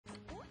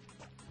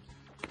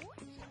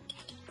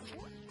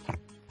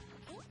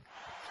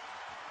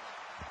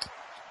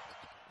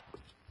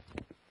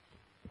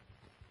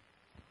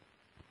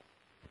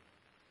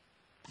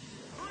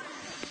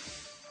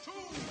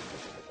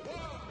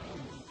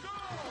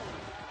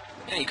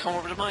Hey, come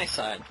over to my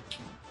side.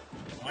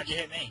 Why'd you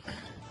hit me?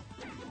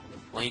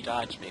 Well, he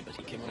dodged me, but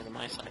he came over to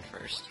my side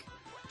first.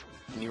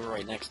 And you were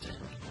right next to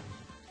him.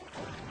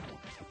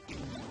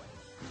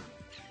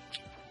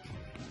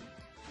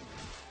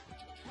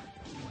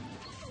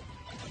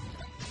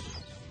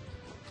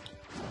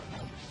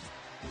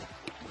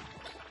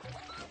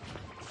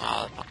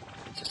 Ah,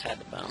 it just had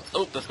to bounce.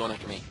 Oh, that's going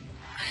after me.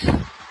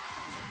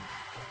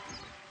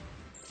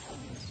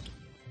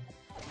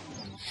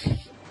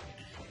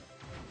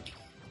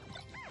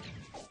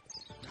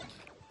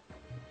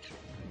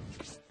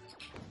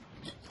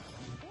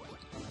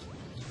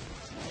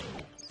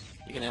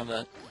 You can have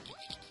that.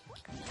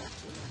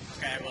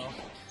 Okay, well.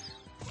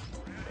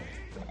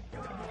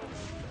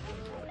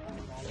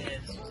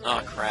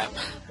 Oh crap.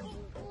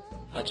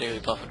 I thought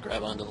Jigglypuff would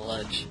grab onto the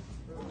ledge.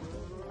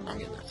 I'm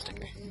getting that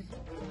sticker.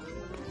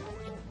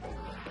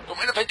 Don't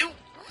mind if I do!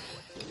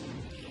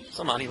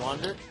 Somebody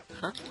wanted it.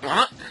 Huh? You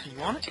want it? You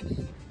want it?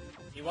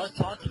 He was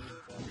taunting you.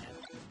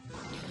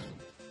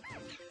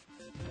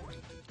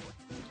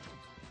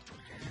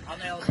 I'll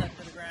nail his head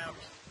to the ground.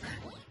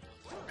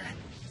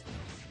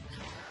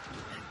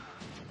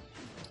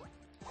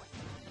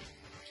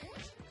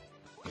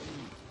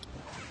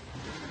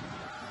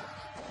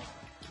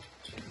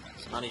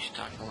 Somebody should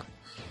talk more.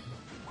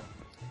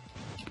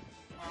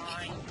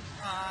 Fine,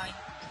 fine.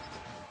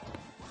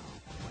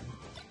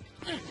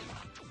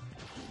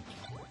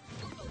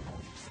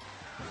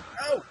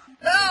 Oh!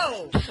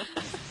 No!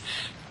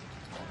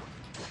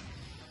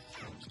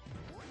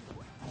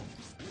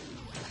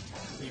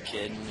 You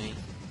kidding me?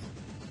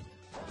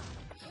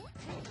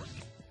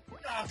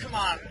 Oh, come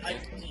on.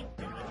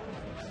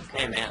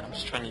 Hey man, I'm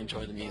just trying to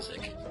enjoy the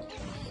music.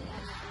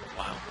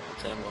 Wow,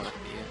 that's it, I'm going after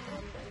you.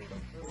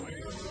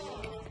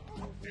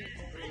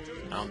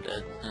 Now I'm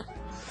dead. Huh.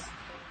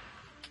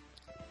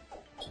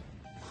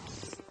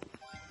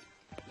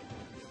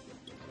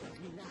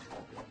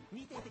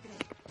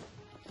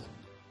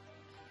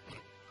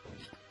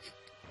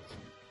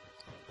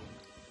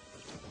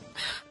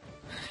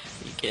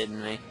 You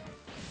kidding me?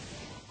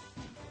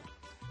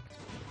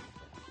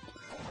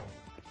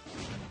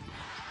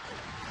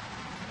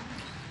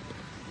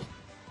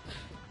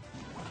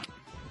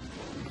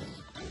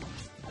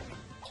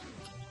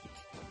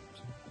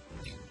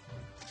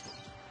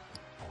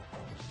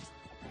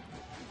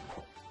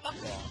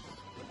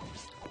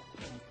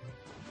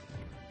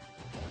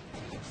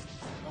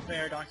 No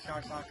fair, Donkey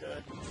Kong's not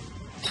good.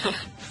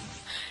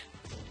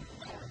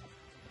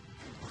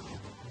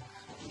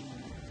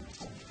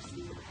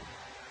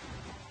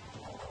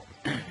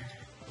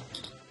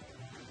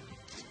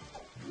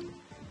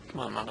 Come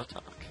on, Mono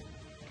Talk.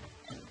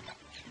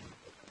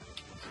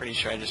 Pretty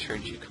sure I just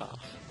heard you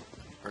cough.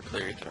 Or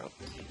clear your throat.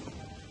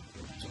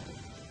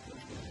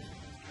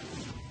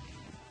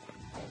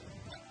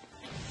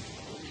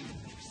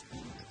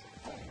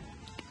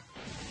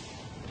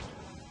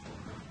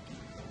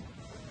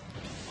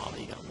 Oh,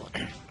 you got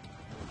one.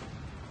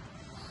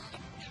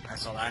 I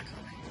saw that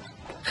coming.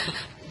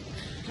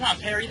 Come on,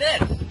 parry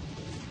this!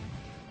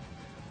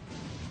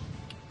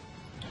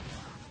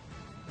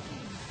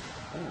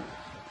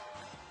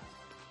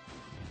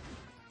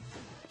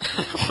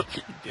 What are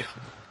you doing?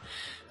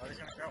 Oh, he's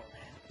gonna go,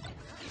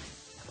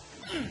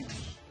 man.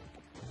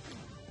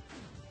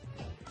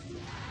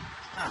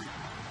 Ah.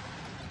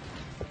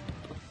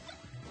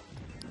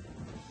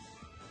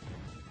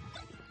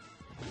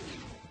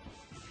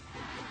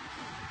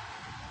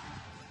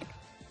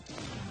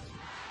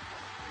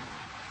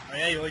 Oh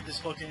yeah, you like this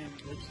fucking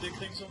lipstick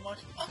thing so much?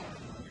 Oh,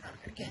 you're not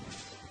gonna get it.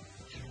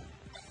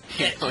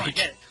 Get it, come on,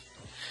 get it.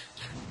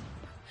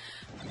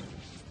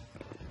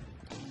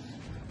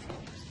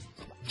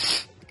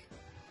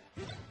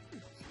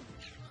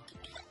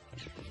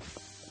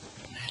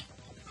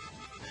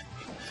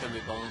 It's gonna be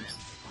bombs.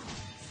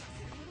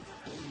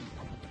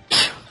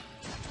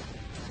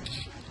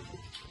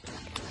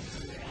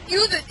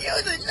 Use it!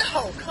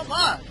 No, come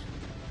on!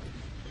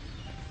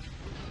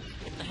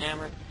 Get the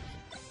hammer.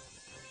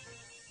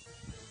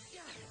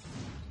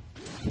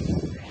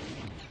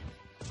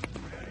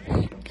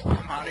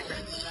 Come on, it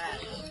gets mad.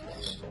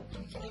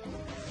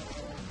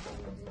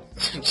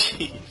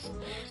 Jeez.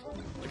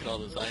 Look at all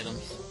those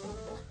items.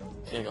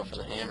 He's gonna go for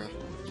the hammer.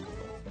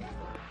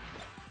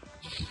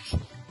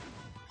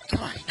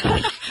 Come on.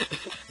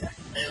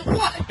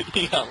 What?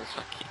 He got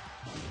lucky.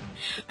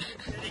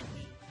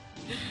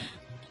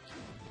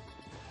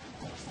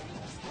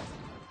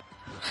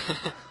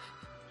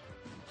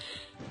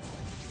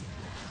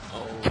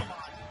 Oh. Come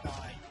on,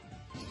 die.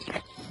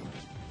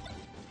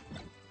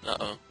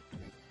 Uh-oh.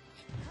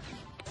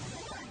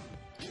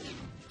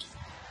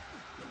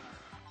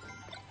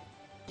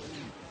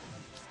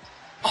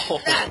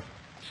 Oh.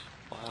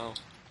 Wow.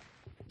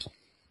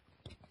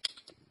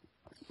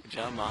 Good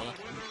job, Mala.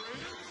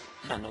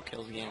 No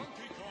kills again.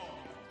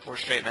 4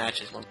 straight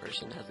matches, one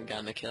person hasn't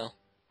gotten a kill.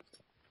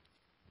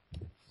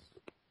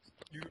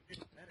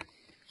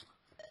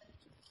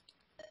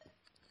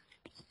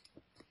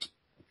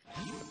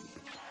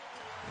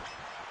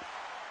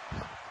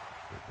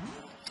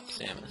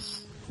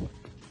 Samus.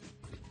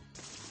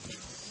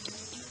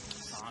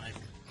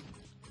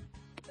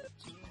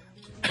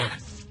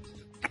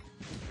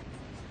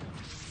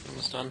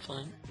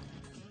 gunfight?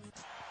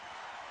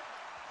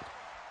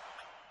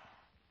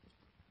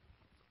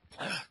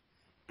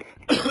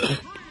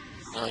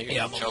 Oh, you're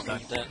Yeah, gonna choke me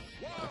to death?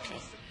 Okay.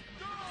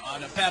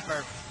 On a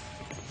pepper.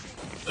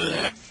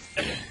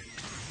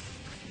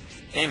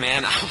 Hey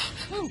man, I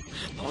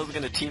was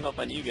gonna team up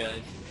on you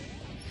guys.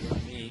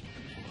 Me.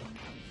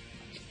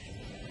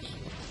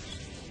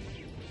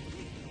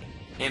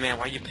 Hey man,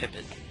 why you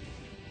pippin'?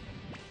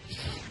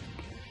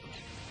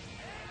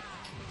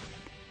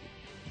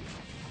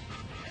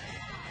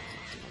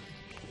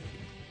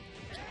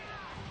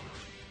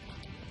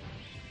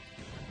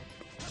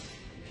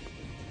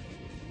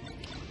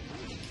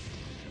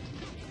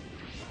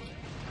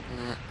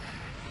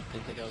 I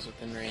didn't think I was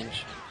within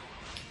range.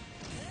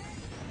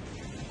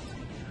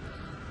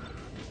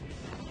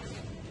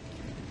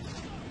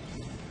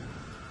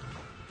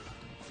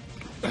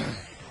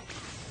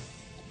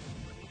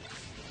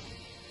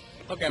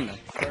 Okay, I'm done.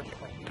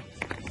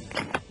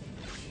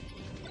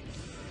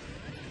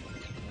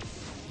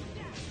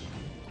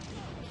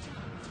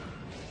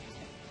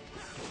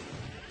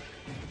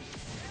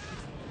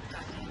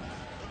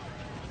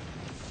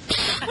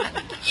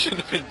 Should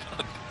have been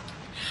done.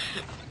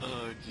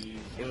 Oh jeez.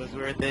 It was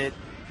worth it.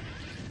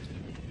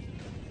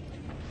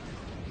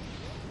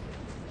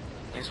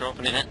 Thanks for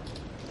opening it.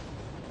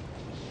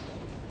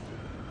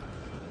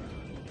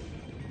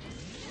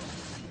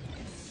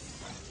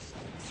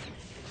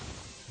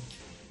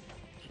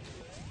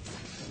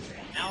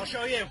 Now I'll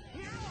show you.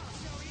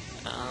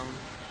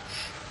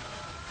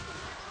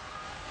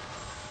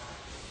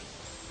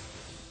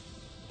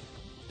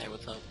 Hey,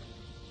 what's up?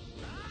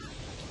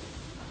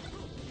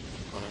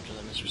 Going after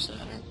that Mr.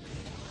 Saturn.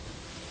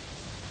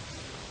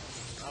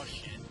 Oh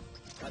shit.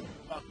 What the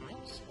fuck am I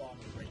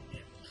spawning right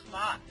there? Come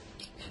on.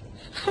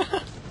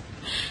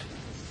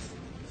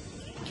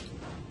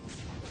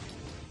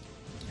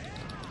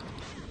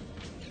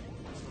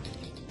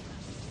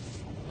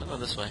 I'll go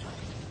this way.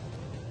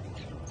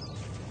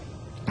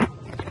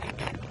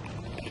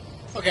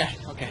 Okay.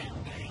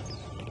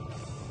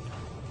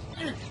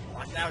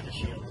 Watch out the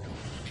shield.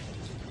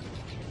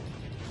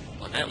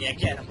 Look out. Yeah,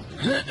 get him.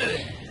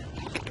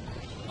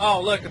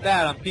 Oh, look at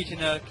that. I'm peaching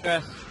the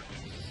crest.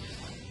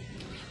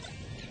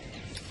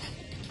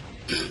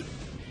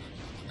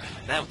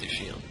 That with your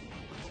shield.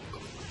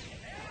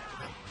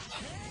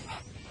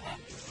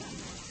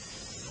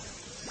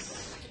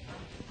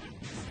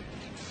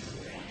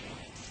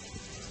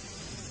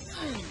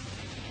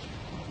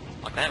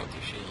 Like that with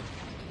your shield.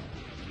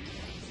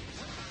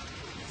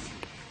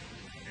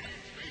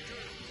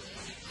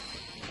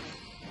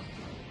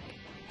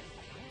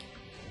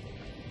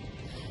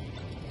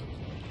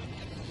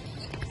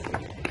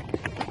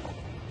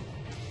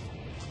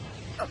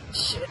 Oh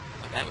shit.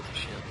 Like that with your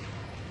shield.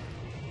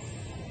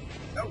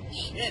 Oh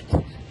shit.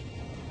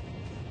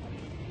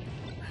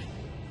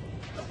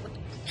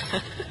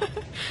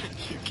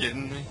 You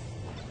kidding me?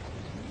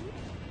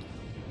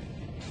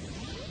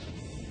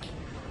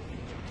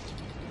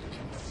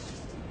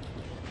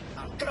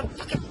 I'm gonna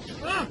fucking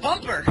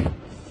bumper.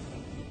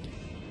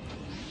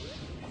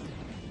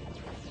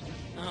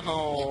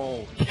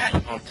 No. Yeah.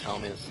 Don't tell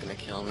me this is gonna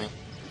kill me.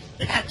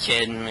 Yeah.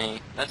 Kidding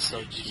me? That's so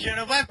You cheap. should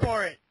have went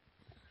for it.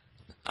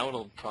 I would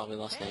have probably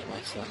lost 8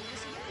 myself.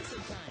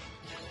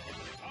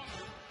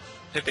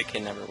 Pipit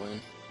can never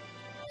win.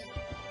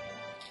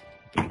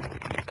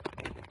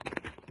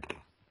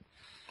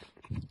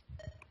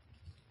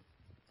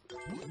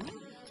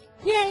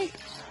 Yay.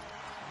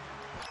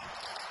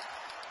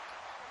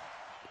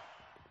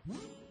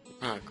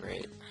 Oh,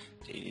 great.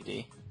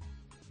 DDD.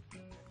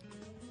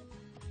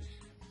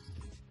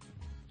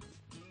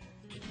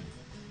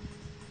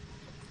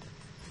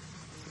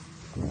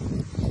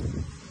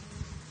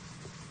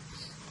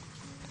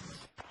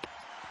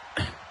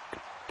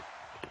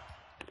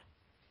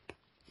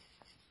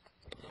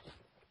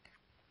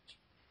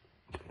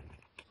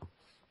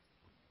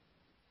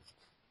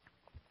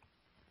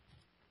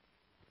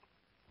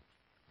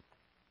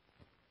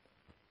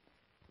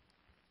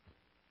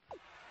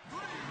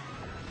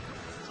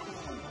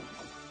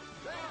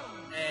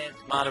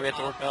 Come on, we have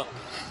to look up.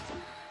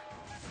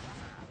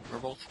 We're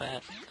both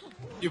fat.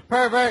 You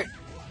pervert.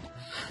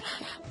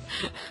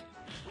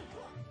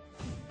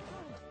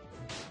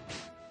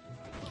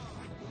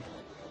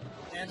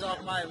 Hands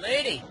off my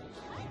lady.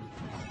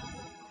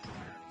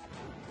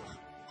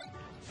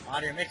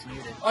 Audio mix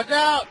muted. Watch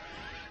out!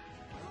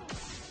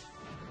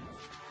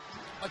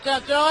 Watch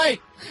out, Joey!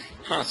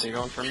 Huh, so you're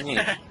going for me.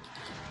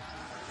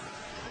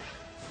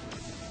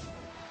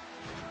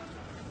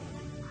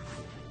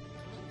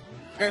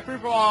 Okay, free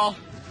for all.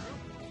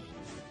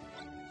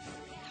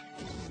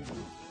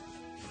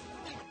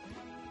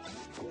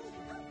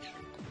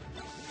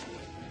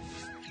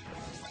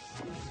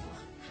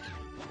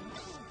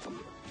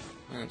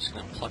 I'm just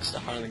gonna pluck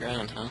stuff out of the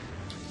ground, huh?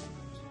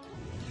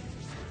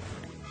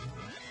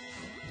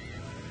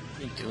 What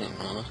are you doing,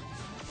 Mama?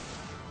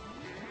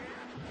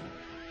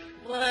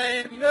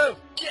 Wait, move!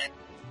 Get!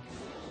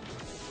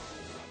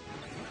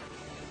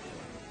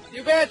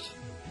 You bitch!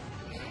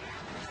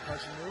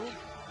 Person move.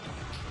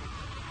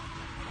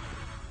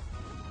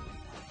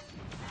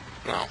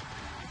 No.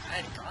 I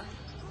had a gun.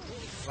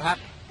 What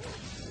happened?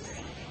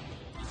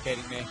 You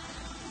kidding me?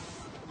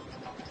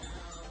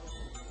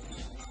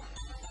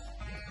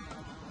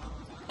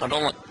 Oh,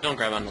 don't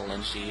grab onto the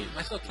lens, Steve. Am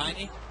I so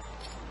tiny?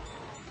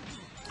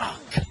 Oh,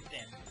 god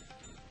damn.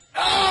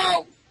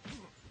 Oh!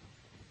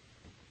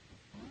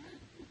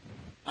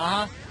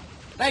 Uh-huh.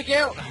 Thank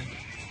you!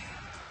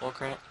 Bull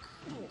crap.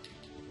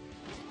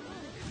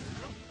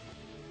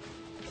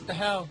 What the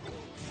hell?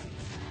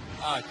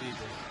 Oh,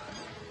 Jesus.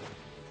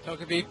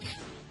 Token beep.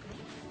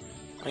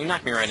 Oh, you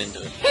knocked me right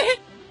into it.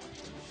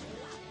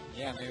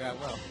 Yeah, maybe I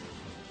will.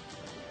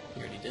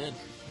 You already did.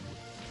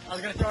 I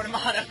was gonna throw him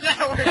out.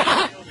 That worked.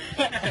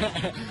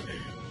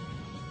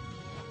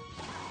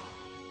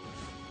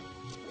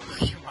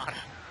 Come on.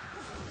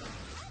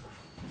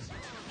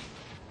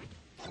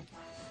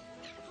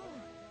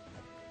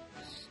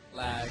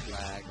 Lag.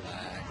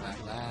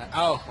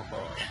 Oh!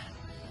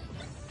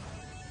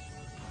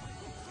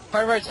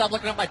 Firebird, stop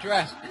looking at my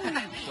dress!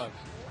 Look.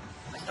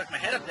 I stuck my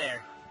head up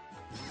there.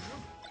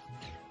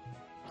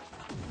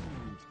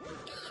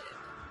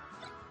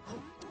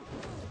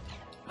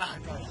 Ah,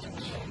 God.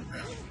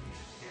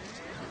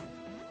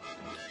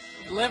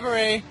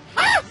 Delivery!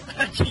 Ah,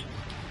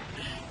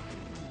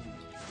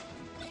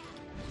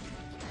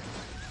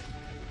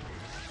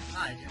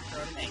 you just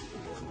throw it at me.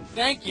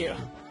 Thank you!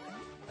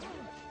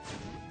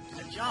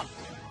 Good jump.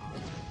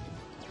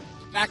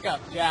 Back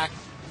up, Jack.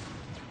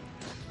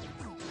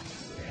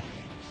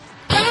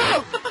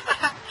 No!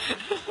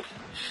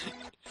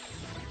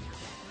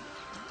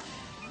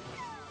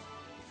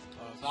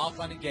 Oh, it's all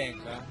fun and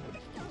games, huh?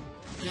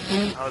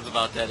 I was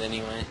about that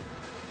anyway.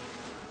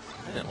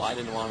 I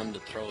didn't want him to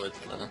throw it.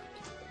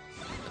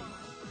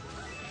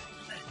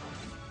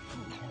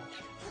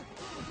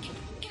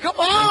 Come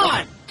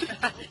on!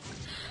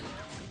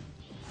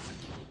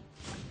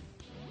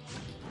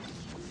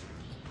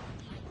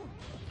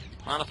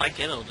 Come on, if I get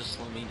it, it'll just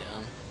slow me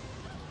down.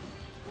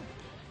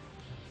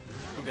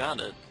 Who got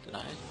it? Did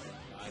I?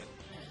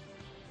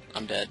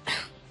 I'm dead.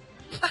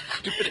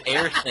 Stupid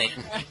air thing.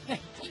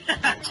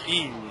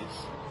 Jeez.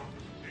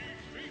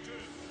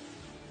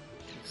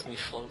 Makes me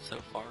float so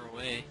far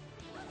away.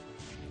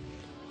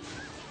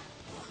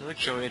 I like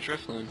Joey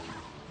Drifloon.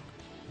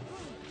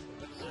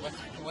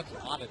 What's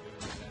Lana doing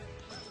with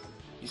that?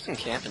 He's been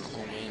camping the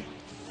whole game.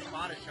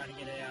 Mata's trying to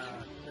get a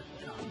quick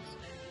win on this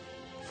thing.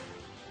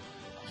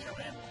 I'll show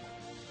him.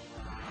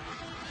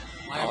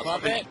 Am I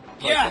above it?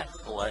 Like Yeah!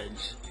 the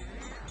ledge.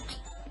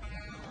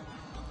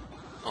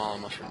 Oh,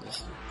 mushroom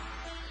missed.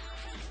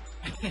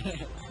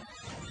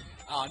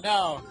 Oh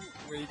no!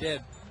 What you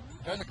did?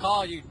 Turn the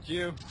call, you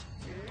Jew.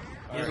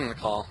 He's in the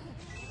call.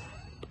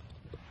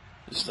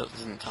 He just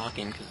isn't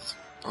talking because his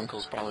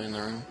uncle's probably in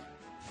the room.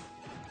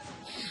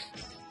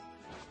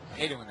 I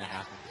hate it when that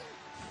happens.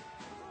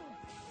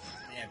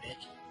 Yeah,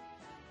 bitch.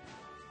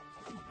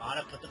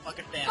 Mata, put the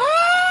fucking fan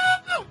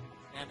Oh!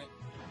 Damn it.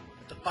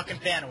 Put the fucking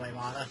fan away,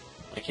 Mata.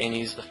 I can't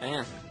use the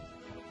fan.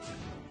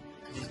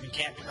 Because he's been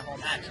camping the whole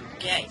match.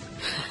 He's gay.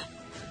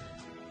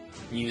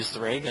 Use the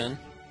ray gun.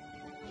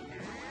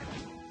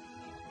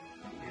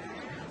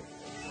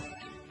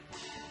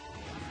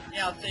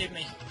 Yeah, it'll save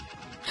me.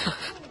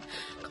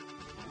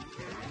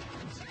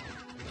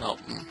 Oh,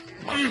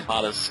 my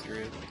pot is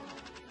screwed.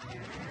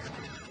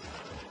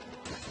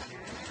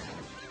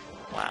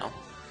 Wow.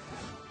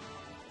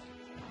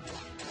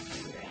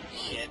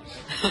 Shit.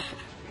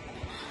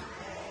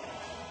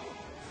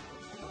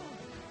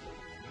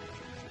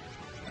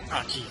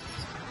 Oh, jeez.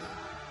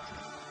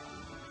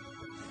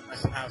 I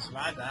somehow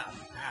survived that.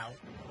 Ow.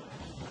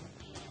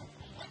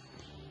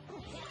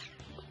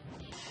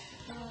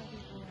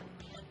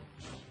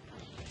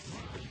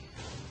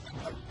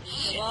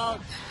 Shit. Hello?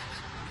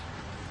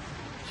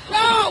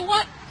 No!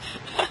 What?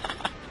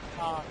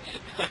 Oh,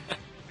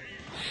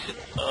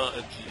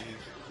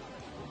 jeez.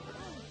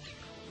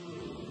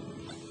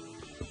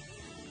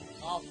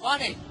 Oh,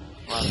 funny!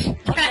 Wow.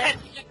 Okay.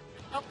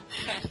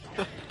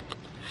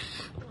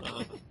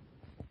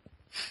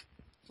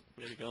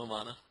 Way to go,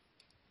 Mana.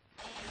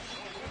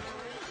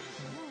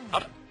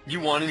 You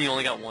won and you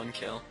only got one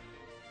kill.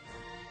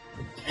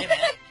 Hey,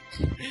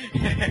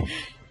 man.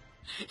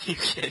 You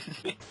kidding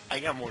me? I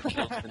got more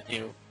kills than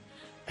you.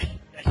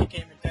 That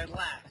came in dead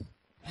last.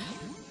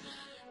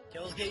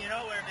 Kills get you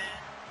nowhere,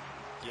 man.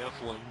 You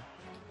have one.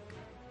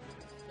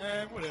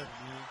 Whatever.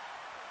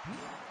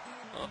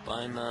 Oh,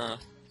 find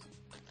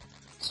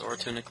Sora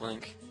Tunic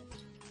Link.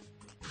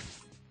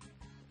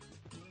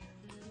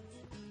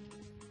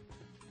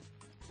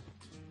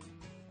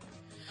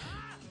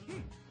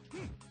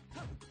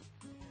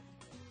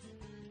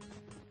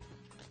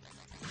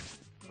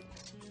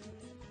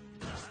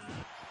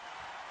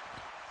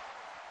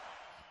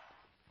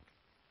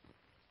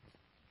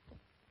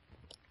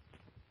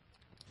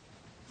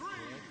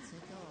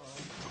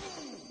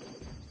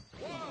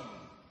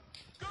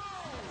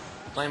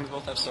 Playing, we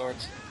both have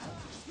swords.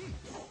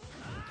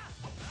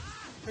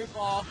 Poop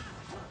ball.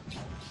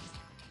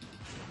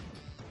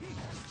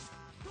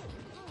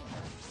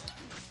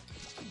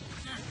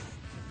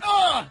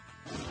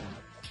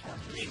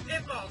 these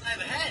pinballs, I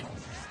have a head!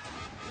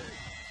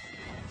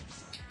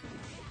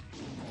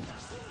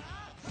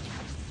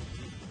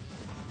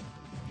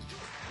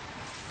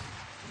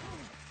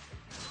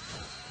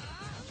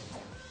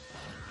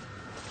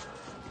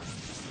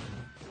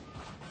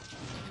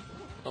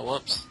 Oh,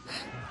 whoops.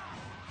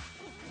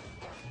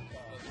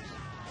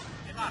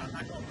 Come on, I'm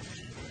not going.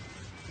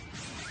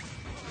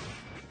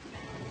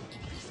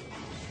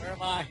 Where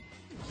am I?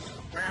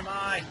 Where am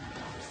I?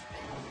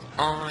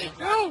 Oh,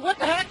 Dude, what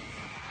the heck?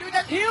 Dude,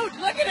 that's huge!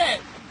 Look at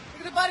it! Look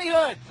at the bunny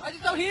hood! Why is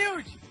it so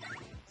huge?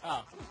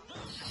 Oh. What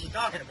are you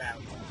talking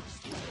about?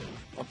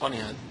 what bunny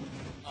head?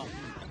 Oh.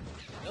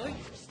 Really?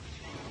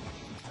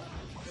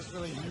 That's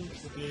really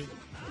huge to be.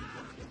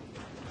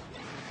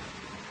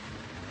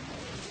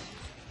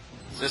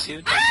 Is this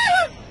huge?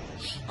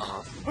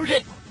 Who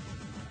did?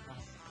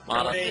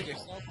 Mata. Hey. You're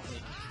so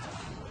funny.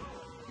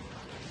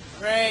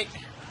 Great.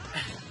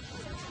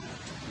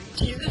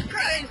 Jesus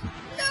Christ!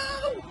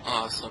 No!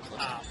 Oh, so close.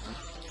 Ah.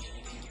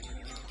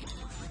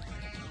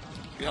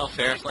 To be all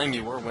fair, Flame,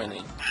 you were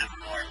winning.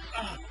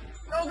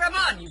 No, come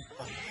on, you.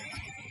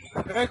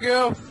 Thank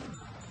you.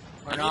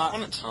 Or I not.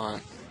 want a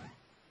taunt.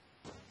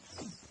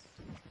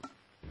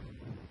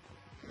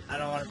 I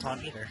don't want to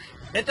taunt either.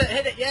 Hit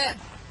it, yeah!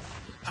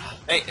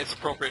 Hey, it's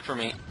appropriate for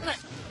me. What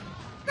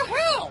the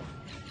hell?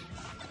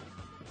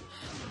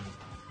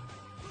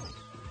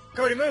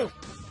 Cody, move!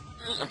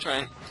 I'm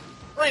trying.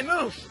 Wait,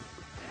 move!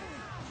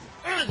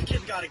 The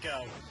kid's gotta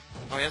go.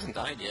 Oh, he hasn't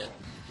died yet.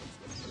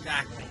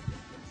 Exactly.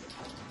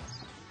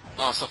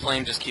 Oh, so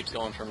Flame just keeps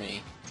going for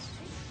me.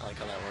 I like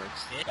how that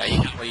works. Yeah. Yeah,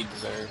 you got what you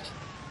deserved.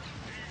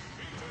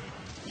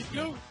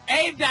 You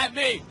aimed at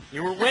me!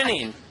 You were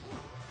winning!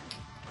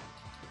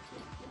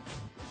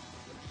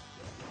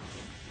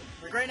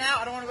 Like right now,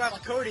 I don't want to go out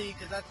with Cody,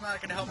 because that's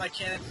not going to help my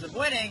chances of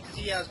winning, because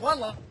he has 1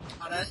 love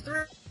on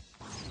S3.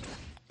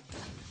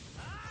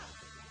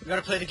 We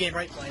gotta play the game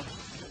right, Flame.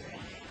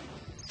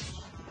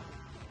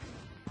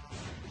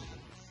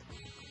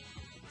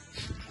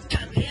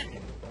 God damn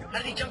it! How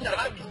did he jump that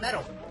high with his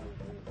metal?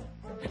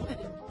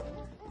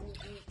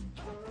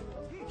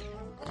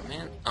 Oh,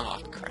 man. Oh,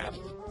 crap.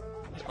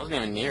 I wasn't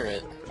even near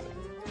it.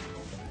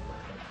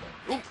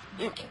 Ooh,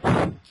 ooh.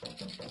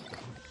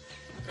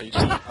 Are you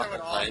just off the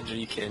ledge? Are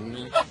you kidding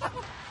me? What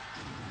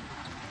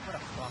a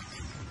fuck.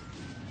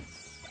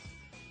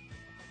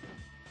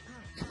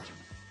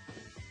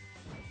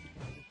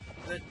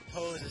 The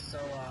pose is so,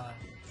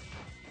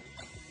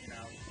 you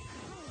know,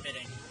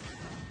 fitting.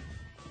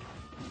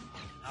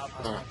 Oh, I was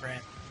going for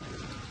him.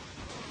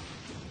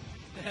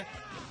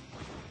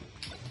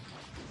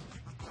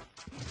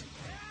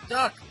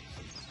 Duck!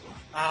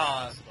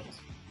 Ah, that's close.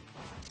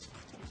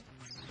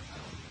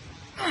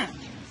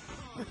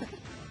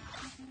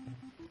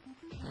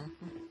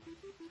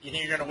 You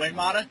think you're gonna win,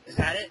 Mata? Is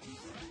that it?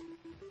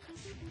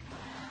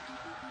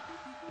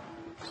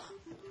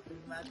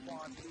 Match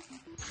one.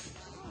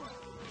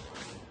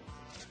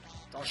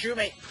 Don't shoot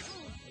me!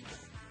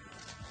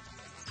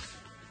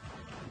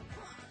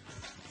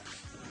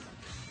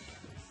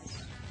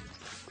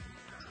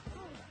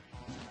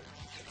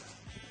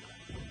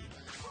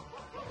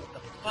 What the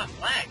fuck?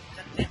 Lag!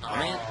 Oh,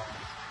 man.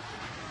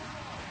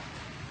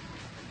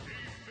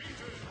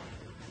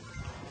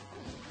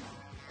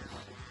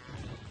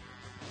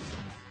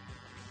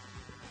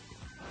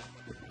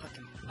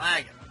 Fucking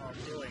lag. What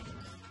I'm doing.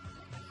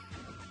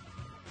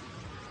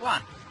 Come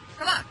on!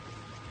 Come on!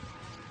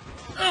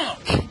 Oh!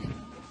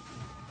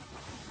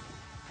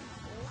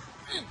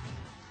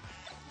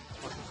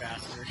 Fucking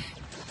bastard.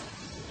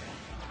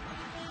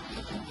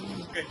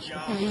 Good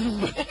job.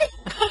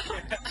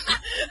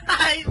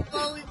 I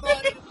slowly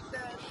thought he was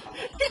dead.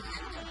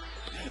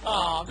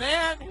 Aw,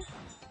 man!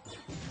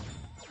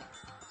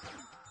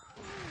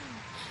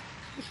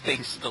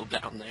 Thing's still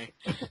down there.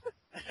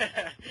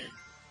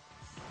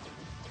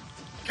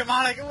 Come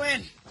on, I can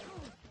win!